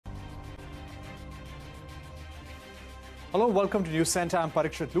Hello, welcome to News Center. I'm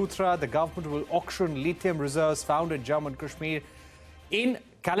Parikshit Luthra. The government will auction lithium reserves found in Jammu and Kashmir in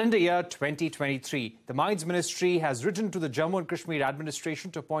calendar year 2023. The Mines Ministry has written to the Jammu and Kashmir administration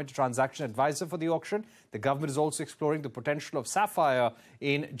to appoint a transaction advisor for the auction. The government is also exploring the potential of sapphire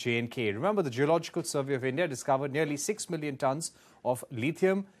in J&K. Remember, the Geological Survey of India discovered nearly 6 million tons of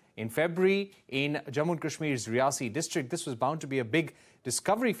lithium in February in Jammu and Kashmir's Riyasi district. This was bound to be a big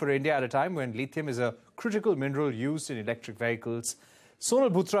discovery for India at a time when lithium is a critical mineral used in electric vehicles. Sonal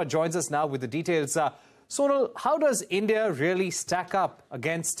Bhutra joins us now with the details. Sonal, how does India really stack up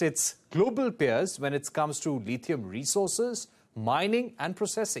against its global peers when it comes to lithium resources, mining and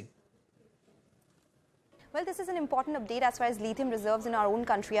processing? Well, this is an important update as far as lithium reserves in our own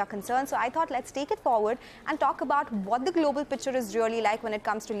country are concerned. So I thought let's take it forward and talk about what the global picture is really like when it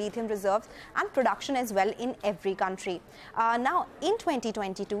comes to lithium reserves and production as well in every country. Now, in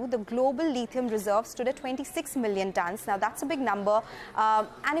 2022, the global lithium reserves stood at 26 million tons. Now, that's a big number.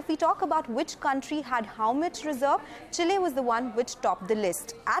 And if we talk about which country had how much reserve, Chile was the one which topped the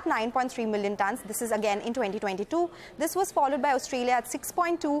list at 9.3 million tons. This is again in 2022. This was followed by Australia at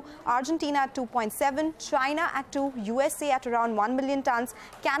 6.2, Argentina at 2.7, China at 2, USA at around 1 million tons,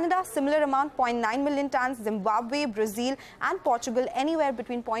 Canada similar amount 0.9 million tons, Zimbabwe, Brazil and Portugal anywhere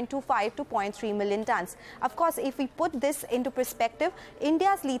between 0.25 to 0.3 million tons. Of course, if we put this into perspective,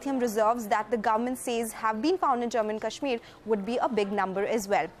 India's lithium reserves that the government says have been found in Jammu and Kashmir would be a big number as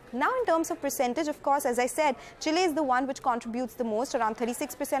well. Now, in terms of percentage, of course, as I said, Chile is the one which contributes the most, around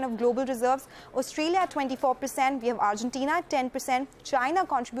 36% of global reserves. Australia at 24%. We have Argentina at 10%. China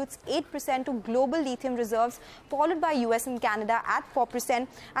contributes 8% to global lithium reserves, followed by US and Canada at 4%.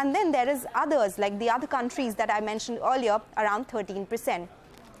 And then there is others, like the other countries that I mentioned earlier, around 13%.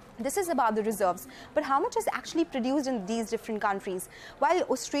 This is about the reserves. But how much is actually produced in these different countries? While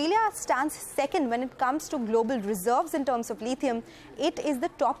Australia stands second when it comes to global reserves in terms of lithium, it is the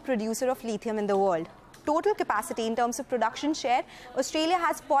top producer of lithium in the world. Total capacity in terms of production share, Australia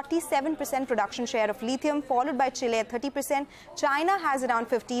has 47% production share of lithium, followed by Chile at 30%. China has around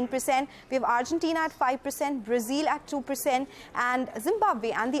 15%. We have Argentina at 5%, Brazil at 2%, and Zimbabwe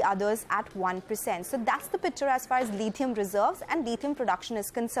and the others at 1%. So that's the picture as far as lithium reserves and lithium production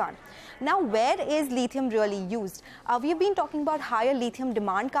is concerned. Now, where is lithium really used? We've been talking about higher lithium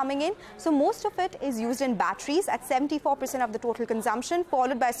demand coming in. So most of it is used in batteries at 74% of the total consumption,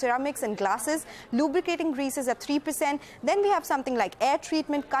 followed by ceramics and glasses, lubricating greases at 3%. Then we have something like air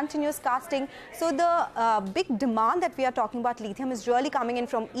treatment, continuous casting. So the big demand that we are talking about lithium is really coming in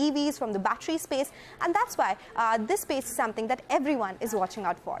from EVs, from the battery space. And that's why this space is something that everyone is watching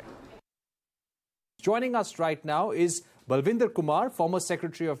out for. Joining us right now is Balvinder Kumar, former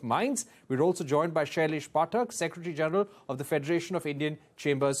Secretary of Mines. We're also joined by Shailesh, Secretary General of the Federation of Indian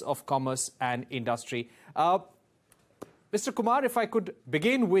Chambers of Commerce and Industry. Mr. Kumar, if I could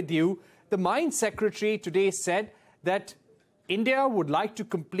begin with you. The Mines Secretary today said that India would like to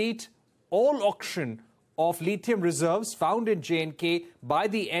complete all auction of lithium reserves found in J&K by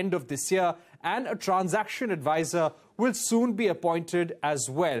the end of this year, and a transaction advisor will soon be appointed as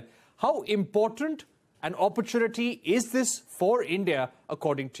well. How important an opportunity is this for India,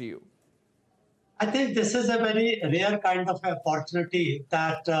 according to you? I think this is a very rare kind of opportunity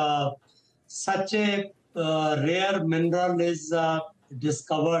that such a rare mineral is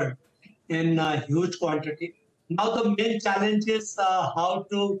discovered in a huge quantity. Now the main challenge is how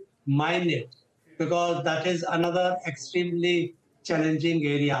to mine it, because that is another extremely challenging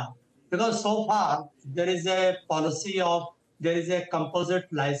area. Because so far there is a policy of, there is a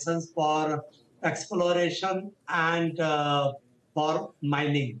composite license for exploration and for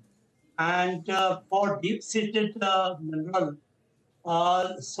mining. And for deep-seated mineral,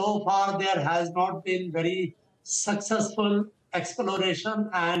 so far there has not been very successful exploration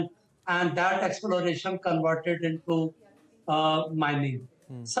and that exploration converted into mining.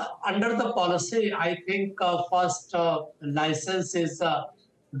 So under the policy, I think first license is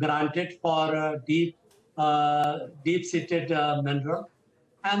granted for deep-seated mineral.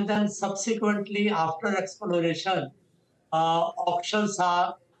 And then subsequently, after exploration, auctions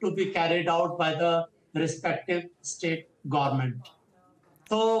are to be carried out by the respective state government.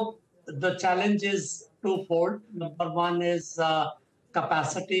 So the challenge is twofold. Number one is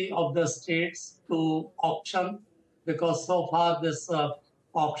capacity of the states to auction, because so far this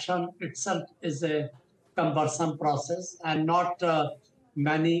auction itself is a cumbersome process and not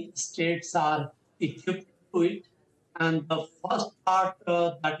many states are equipped to it. And the first part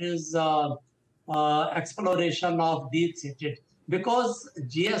that is exploration of deep-seated, because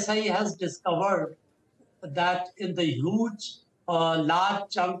GSI has discovered that in the huge large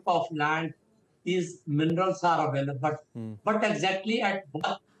chunk of land these minerals are available. But exactly at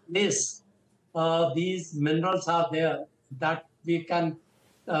what place these minerals are there, that we can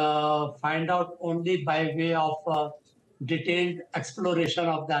find out only by way of detailed exploration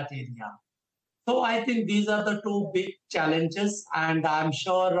of that area. So I think these are the two big challenges, and I'm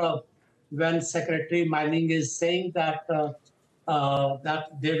sure when Secretary Mining is saying that that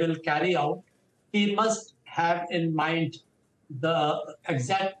they will carry out, he must have in mind the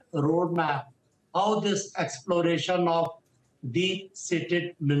exact roadmap, how this exploration of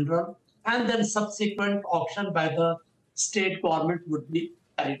deep-seated mineral and then subsequent auction by the state government would be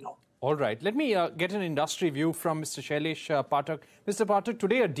carried out. All right. Let me get an industry view from Mr. Shailesh Pathak. Mr. Pathak,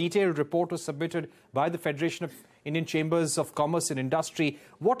 today a detailed report was submitted by the Federation of Indian Chambers of Commerce and Industry.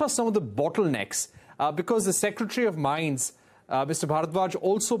 What are some of the bottlenecks? Because the Secretary of Mines, Mr. Bharadwaj,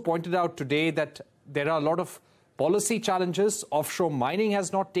 also pointed out today that there are a lot of policy challenges. Offshore mining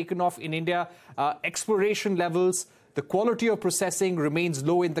has not taken off in India. Exploration levels, the quality of processing remains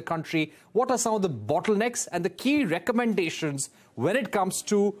low in the country. What are some of the bottlenecks and the key recommendations when it comes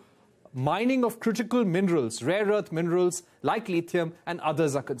to mining of critical minerals, rare earth minerals like lithium and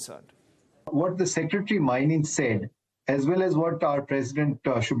others are concerned? What the Secretary Mining said, as well as what our President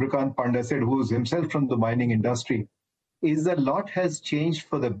Shubhrakant Panda said, who is himself from the mining industry, is a lot has changed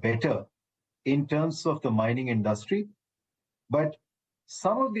for the better in terms of the mining industry. But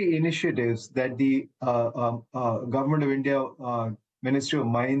some of the initiatives that the Government of India, Ministry of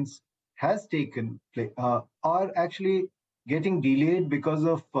Mines has taken are actually getting delayed because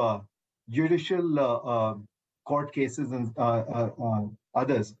of judicial court cases and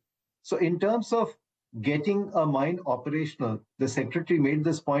others. So in terms of getting a mine operational, the Secretary made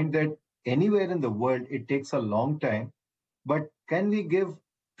this point that anywhere in the world, it takes a long time. But can we give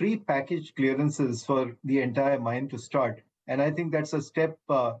pre-packaged clearances for the entire mine to start? And I think that's a step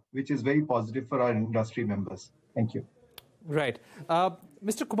which is very positive for our industry members. Thank you. Right.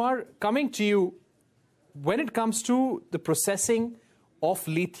 Mr. Kumar, coming to you, when it comes to the processing of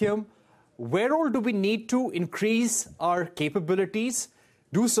lithium, where all do we need to increase our capabilities?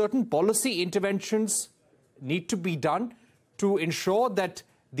 Do certain policy interventions need to be done to ensure that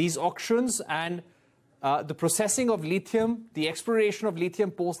these auctions and the processing of lithium, the exploration of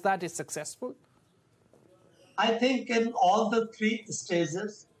lithium post that is successful? I think in all the three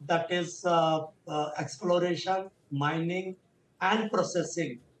stages, that is exploration, mining, and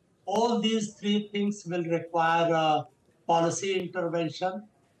processing, all these three things will require policy intervention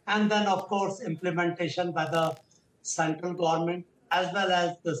and then, of course, implementation by the central government as well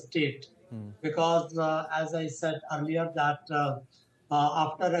as the state. Because, as I said earlier, that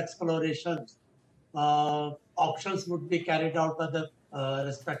after exploration, auctions would be carried out by the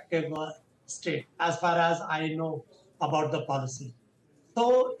respective state, as far as I know about the policy.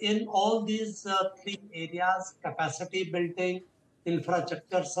 So in all these three areas, capacity building,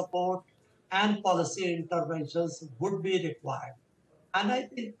 infrastructure support, and policy interventions would be required. And I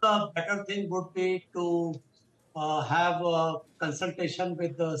think the better thing would be to have a consultation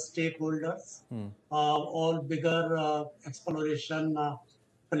with the stakeholders. All bigger exploration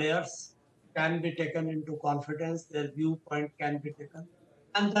players can be taken into confidence, their viewpoint can be taken,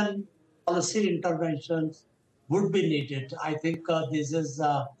 and then policy interventions would be needed. I think this is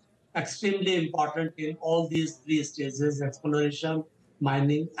extremely important in all these three stages: exploration,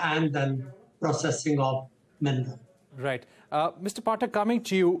 mining, and then processing of mineral. Right. Mr. Pathak, coming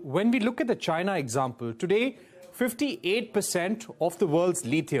to you, when we look at the China example, today 58% of the world's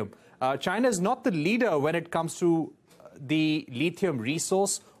lithium. China is not the leader when it comes to the lithium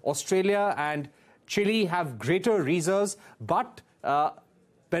resource. Australia and Chile have greater reserves, but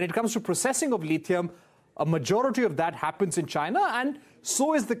when it comes to processing of lithium, a majority of that happens in China, and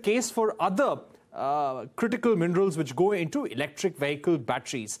so is the case for other critical minerals which go into electric vehicle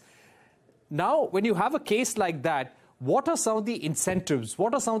batteries. Now, when you have a case like that, what are some of the incentives?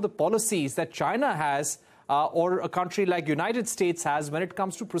 What are some of the policies that China has or a country like United States has when it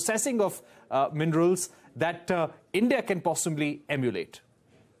comes to processing of minerals that India can possibly emulate?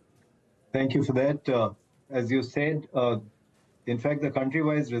 Thank you for that. As you said, in fact, the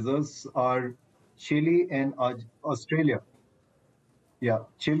country-wise reserves are Chile and Australia. Yeah,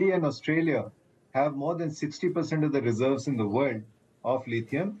 Chile and Australia have more than 60% of the reserves in the world of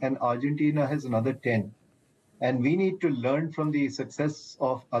lithium, and Argentina has another 10. And we need to learn from the success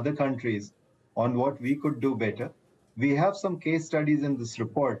of other countries on what we could do better. We have some case studies in this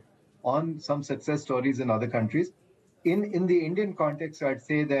report on some success stories in other countries. In the Indian context, I'd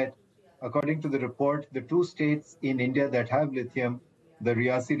say that according to the report, the two states in India that have lithium, the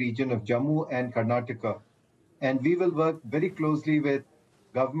Riyasi region of Jammu and Karnataka. And we will work very closely with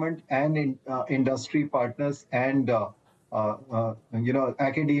government and industry partners and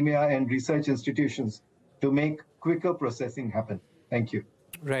academia and research institutions to make quicker processing happen. Thank you.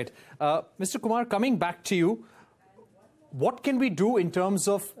 Right. Mr. Kumar, coming back to you, what can we do in terms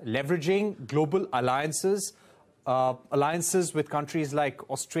of leveraging global alliances, alliances with countries like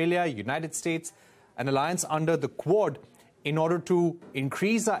Australia, United States, an alliance under the Quad, in order to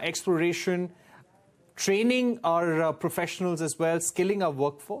increase our exploration, training our professionals as well, skilling our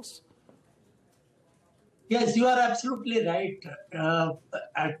workforce? Yes, you are absolutely right.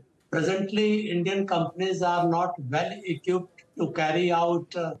 Presently, Indian companies are not well equipped to carry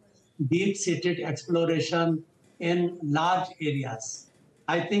out deep-seated exploration in large areas.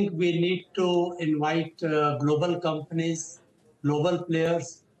 I think we need to invite global companies, global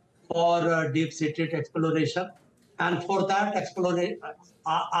players for deep-seated exploration. And for that exploration,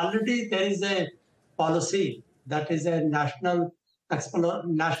 already there is a policy that is a national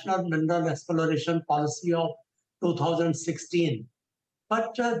mineral exploration policy of 2016.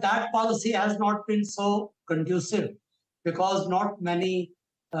 But that policy has not been so conducive because not many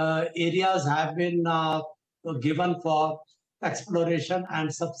areas have been given for exploration,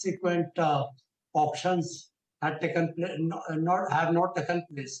 and subsequent auctions have not taken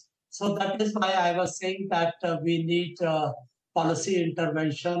place. So that is why I was saying that we need policy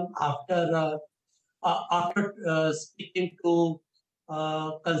intervention after speaking to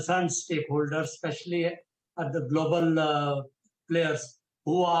concerned stakeholders, especially at the global players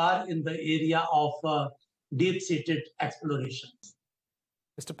who are in the area of deep-seated exploration.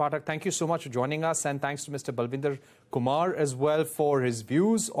 Mr. Pathak, thank you so much for joining us, and thanks to Mr. Balvinder Kumar as well for his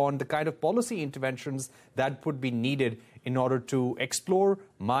views on the kind of policy interventions that would be needed in order to explore,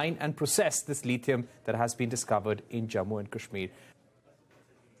 mine and process this lithium that has been discovered in Jammu and Kashmir.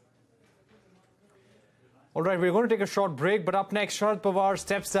 All right, we're going to take a short break, but up next, Sharad Pawar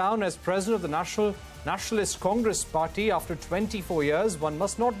steps down as president of the Nationalist Congress Party after 24 years. One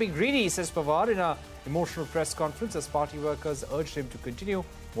must not be greedy, says Pawar in an emotional press conference as party workers urged him to continue.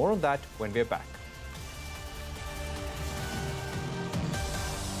 More on that when we're back.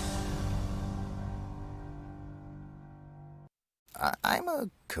 I'm a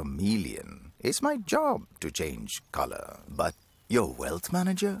chameleon. It's my job to change color. But your wealth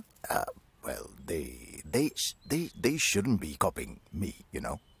manager? Well, they shouldn't be copying me, you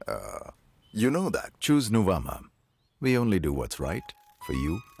know. You know that. Choose Nuvama. We only do what's right for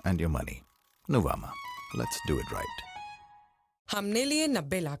you and your money. Nuvama. Let's do it right. हमने लिए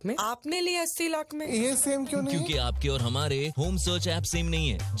 90 लाख में, आपने लिए 80 लाख में। ये same क्यों नहीं? क्योंकि आपके और हमारे होम सर्च ऐप सेम नहीं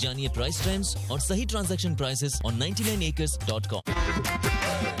है। जानिए प्राइस ट्रेंड्स और सही ट्रांजैक्शन प्राइसेस on 99acres.com।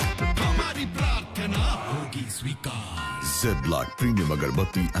 हमारी प्रार्थना होगी स्वीकार। Z-Black Premium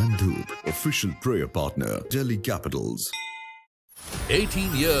Agarbatti and Dhoop, official prayer partner, Delhi Capitals.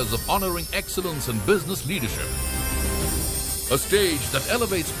 18 years of honoring excellence in business leadership. A stage that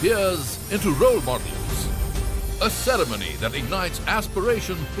elevates peers into role models. A ceremony that ignites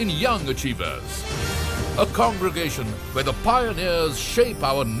aspiration in young achievers. A congregation where the pioneers shape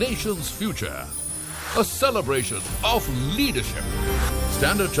our nation's future. A celebration of leadership.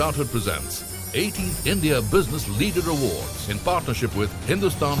 Standard Chartered presents 18th India Business Leader Awards in partnership with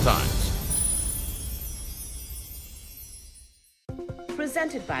Hindustan Times.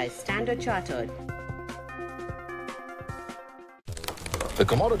 Presented by Standard Chartered. The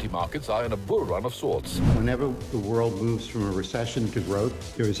commodity markets are in a bull run of sorts. Whenever the world moves from a recession to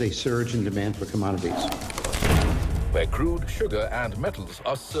growth, there is a surge in demand for commodities. Where crude, sugar and metals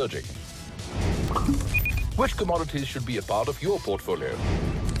are surging. Which commodities should be a part of your portfolio?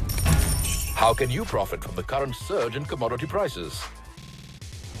 How can you profit from the current surge in commodity prices?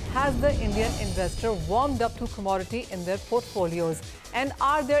 Has the Indian investor warmed up to commodity in their portfolios? And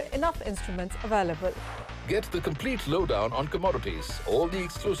are there enough instruments available? Get the complete lowdown on commodities, all the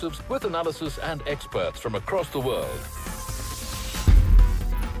exclusives with analysis and experts from across the world.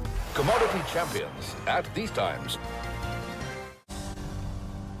 Commodity champions at these times.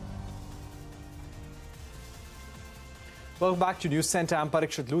 Welcome back to News Centre. I'm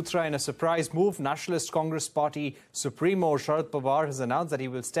Parikshit Luthra. In a surprise move, Nationalist Congress Party Supremo Sharad Pawar has announced that he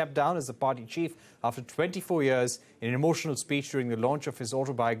will step down as the party chief after 24 years in an emotional speech during the launch of his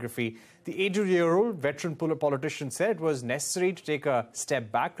autobiography. The 80-year-old veteran politician said it was necessary to take a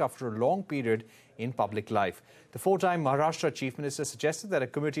step back after a long period in public life. The four-time Maharashtra Chief Minister suggested that a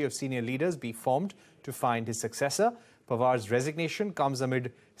committee of senior leaders be formed to find his successor. Pawar's resignation comes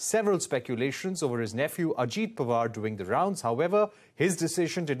amid several speculations over his nephew Ajit Pawar doing the rounds. However, his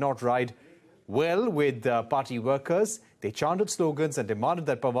decision did not ride well with party workers. They chanted slogans and demanded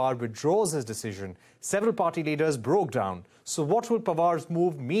that Pawar withdraws his decision. Several party leaders broke down. So what will Pawar's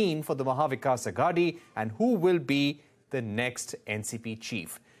move mean for the Maha Vikas Aghadi, and who will be the next NCP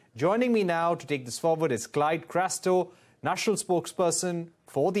chief? Joining me now to take this forward is Clyde Crasto, national spokesperson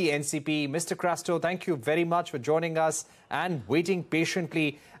for the NCP. Mr. Crasto, thank you very much for joining us and waiting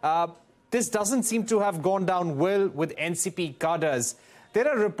patiently. This doesn't seem to have gone down well with NCP cadres. There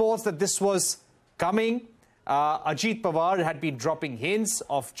are reports that this was coming. Ajit Pawar had been dropping hints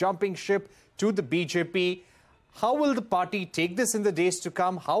of jumping ship to the BJP. How will the party take this in the days to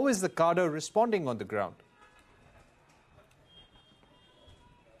come? How is the cadre responding on the ground?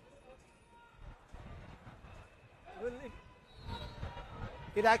 Well,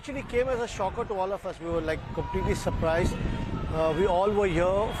 it actually came as a shocker to all of us. We were like completely surprised. We all were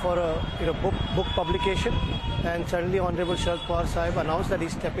here for a book publication, and suddenly Honorable Sharad Pawar Sahib announced that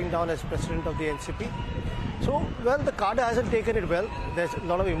he's stepping down as president of the NCP. So, well, the cadre hasn't taken it well. There's a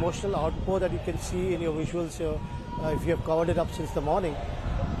lot of emotional outpour that you can see in your visuals if you have covered it up since the morning.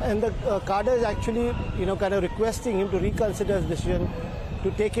 And the cadre is actually, kind of requesting him to reconsider his decision,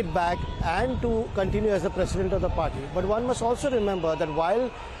 to take it back and to continue as the president of the party. But one must also remember that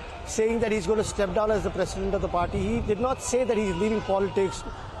while saying that he's going to step down as the president of the party, he did not say that he's leaving politics,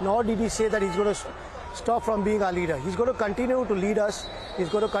 nor did he say that he's going to stop from being our leader. He's going to continue to lead us. He's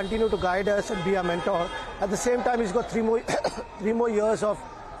going to continue to guide us and be our mentor. At the same time, he's got three more years of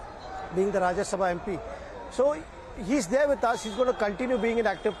being the Rajya Sabha MP. So he's there with us. He's going to continue being in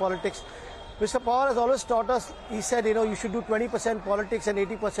active politics. Mr. Pawar has always taught us, he said, you should do 20% politics and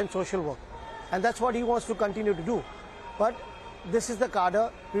 80% social work. And that's what he wants to continue to do. But this is the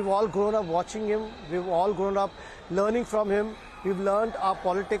cadre. We've all grown up watching him. We've all grown up learning from him. We've learned our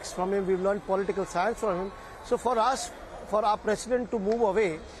politics from him. We've learned political science from him. So for us, for our president to move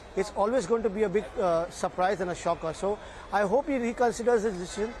away, it's always going to be a big surprise and a shocker. So I hope he reconsiders his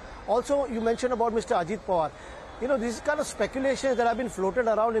decision. Also, you mentioned about Mr. Ajit Pawar. These kind of speculations that have been floated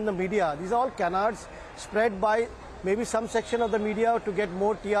around in the media, these are all canards spread by maybe some section of the media to get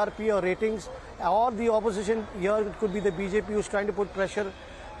more TRP or ratings, or the opposition. Here it could be the BJP who's trying to put pressure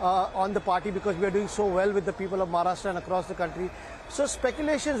on the party because we are doing so well with the people of Maharashtra and across the country. So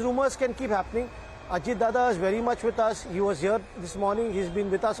speculations, rumors can keep happening. Ajit Dada is very much with us. He was here this morning. He's been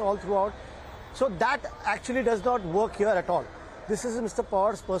with us all throughout. So that actually does not work here at all. This is Mr.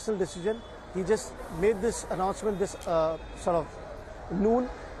 Pawar's personal decision. He just made this announcement this sort of noon,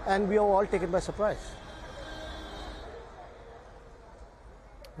 and we are all taken by surprise.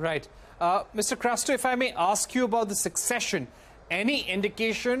 Right. Mr. Crasto, if I may ask you about the succession, any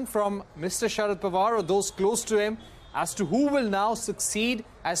indication from Mr. Sharad Pawar or those close to him as to who will now succeed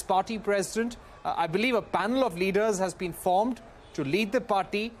as party president? I believe a panel of leaders has been formed to lead the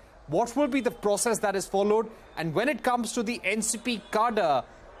party. What will be the process that is followed? And when it comes to the NCP cadre,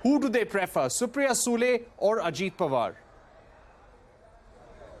 who do they prefer, Supriya Sule or Ajit Pawar?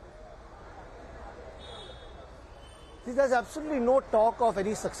 There's absolutely no talk of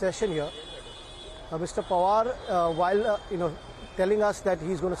any succession here. Mr. Pawar, while telling us that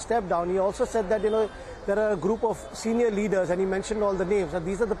he's going to step down, he also said that there are a group of senior leaders, and he mentioned all the names. And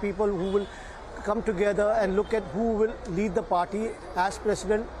these are the people who will come together and look at who will lead the party as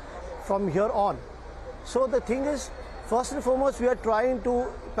president from here on. So the thing is, first and foremost, we are trying to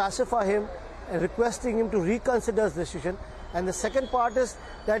pacify him and requesting him to reconsider his decision. And the second part is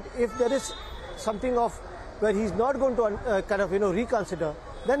that if there is something of where he's not going to reconsider,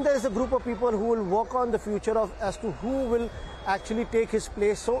 then there is a group of people who will work on the future of as to who will actually take his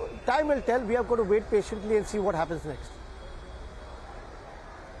place. So time will tell. We have got to wait patiently and see what happens next.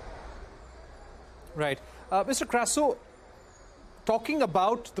 Right. Mr. Crasto, talking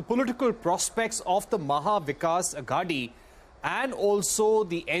about the political prospects of the Maha Vikas Aghadi and also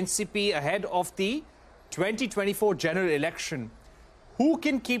the NCP ahead of the 2024 general election, who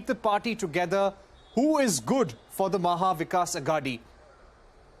can keep the party together? Who is good for the Maha Vikas Aghadi?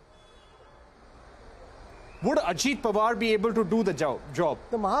 Would Ajit Pawar be able to do the job?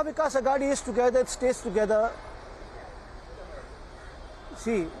 The Maha Vikas Aghadi is together, it stays together.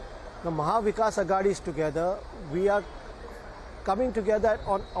 See, the Maha Vikas Aghadi is together. We are coming together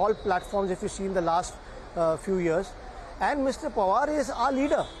on all platforms, if you see in the last few years. And Mr. Pawar is our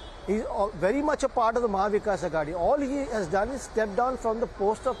leader. He's very much a part of the Maha Vikas Aghadi. All he has done is step down from the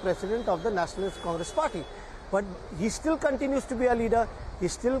post of president of the Nationalist Congress Party. But he still continues to be a leader. He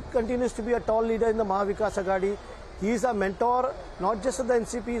still continues to be a tall leader in the Maha Vikas Aghadi. He is a mentor, not just of the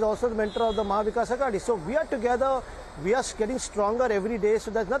NCP, he is also the mentor of the Maha Vikas Aghadi. So we are together, we are getting stronger every day,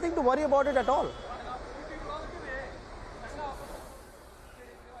 so there's nothing to worry about it at all.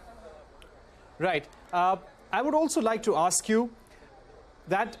 Right. I would also like to ask you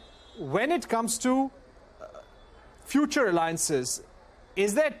that when it comes to future alliances,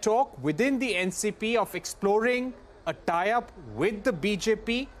 is there talk within the NCP of exploring a tie-up with the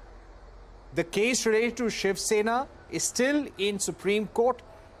BJP? The case related to Shiv Sena is still in Supreme Court.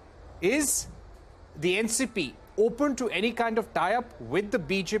 Is the NCP open to any kind of tie-up with the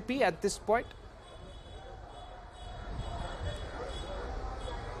BJP at this point?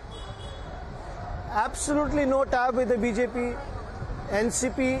 Absolutely no tie-up with the BJP.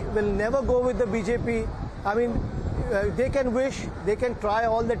 NCP will never go with the BJP. I mean, they can wish, they can try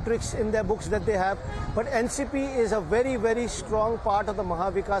all the tricks in their books that they have, but NCP is a very, very strong part of the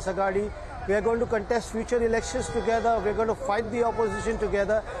Mahavikas Aghadi. We are going to contest future elections together. We are going to fight the opposition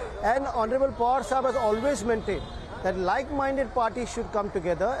together. And Honorable Pawar Sahab has always maintained that like-minded parties should come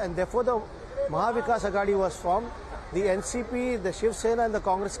together, and therefore the Mahavikas Aghadi was formed. The NCP, the Shiv Sena and the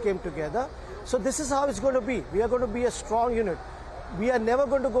Congress came together. So this is how it's going to be. We are going to be a strong unit. We are never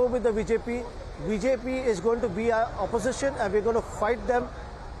going to go with the BJP. BJP is going to be our opposition, and we're going to fight them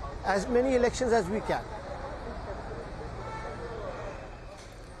as many elections as we can.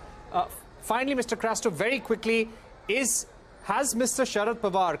 Finally, Mr. Crasto, very quickly, has Mr. Sharad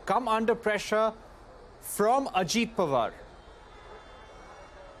Pawar come under pressure from Ajit Pawar?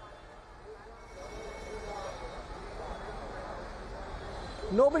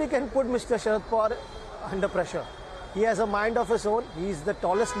 Nobody can put Mr. Sharad Pawar under pressure. He has a mind of his own. He is the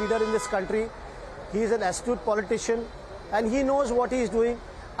tallest leader in this country. He is an astute politician, and he knows what he is doing.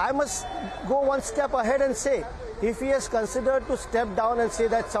 I must go one step ahead and say, if he has considered to step down and say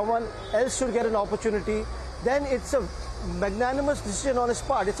that someone else should get an opportunity, then it's a magnanimous decision on his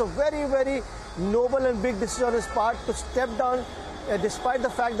part. It's a very, very noble and big decision on his part to step down, despite the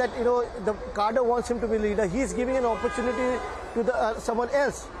fact that, you know, the cadre wants him to be leader. He's giving an opportunity to someone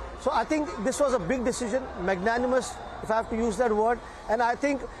else. So I think this was a big decision, magnanimous, if I have to use that word. And I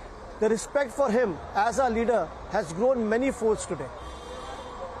think the respect for him as our leader has grown many folds today.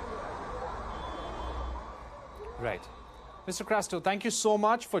 Right. Mr. Crasto, thank you so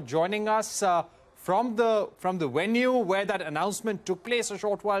much for joining us from the venue where that announcement took place a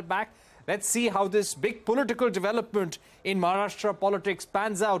short while back. Let's see how this big political development in Maharashtra politics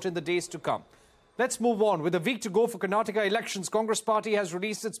pans out in the days to come. Let's move on. With a week to go for Karnataka elections, Congress Party has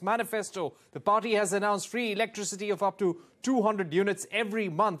released its manifesto. The party has announced free electricity of up to 200 units every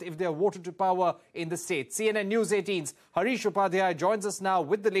month if they are voted to power in the state. CNN News 18's Harish Upadhyay joins us now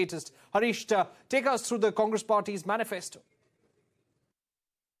with the latest. Harish, take us through the Congress Party's manifesto.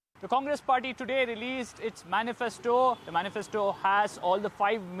 The Congress Party today released its manifesto. The manifesto has all the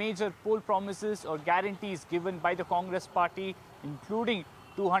 5 major poll promises or guarantees given by the Congress Party, including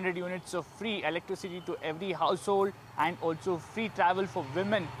 200 units of free electricity to every household and also free travel for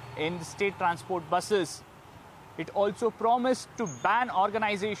women in the state transport buses. It also promised to ban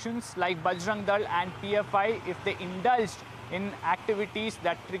organizations like Bajrang Dal and PFI if they indulged in activities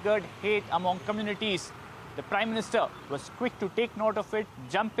that triggered hate among communities. The Prime Minister was quick to take note of it,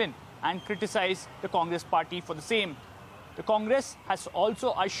 jump in and criticize the Congress Party for the same. The Congress has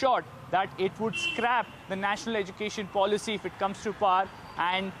also assured that it would scrap the national education policy if it comes to power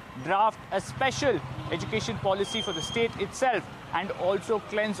and draft a special education policy for the state itself, and also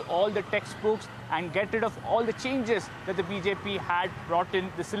cleanse all the textbooks and get rid of all the changes that the BJP had brought in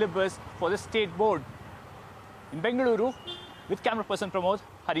the syllabus for the state board. In Bengaluru, with camera person Pramod,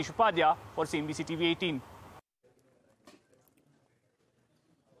 Harish Upadhyay for CNBC-TV18.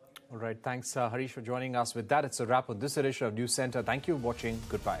 All right, thanks Harish for joining us. With that, it's a wrap on this edition of News Center. Thank you for watching.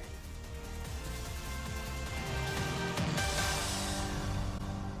 Goodbye.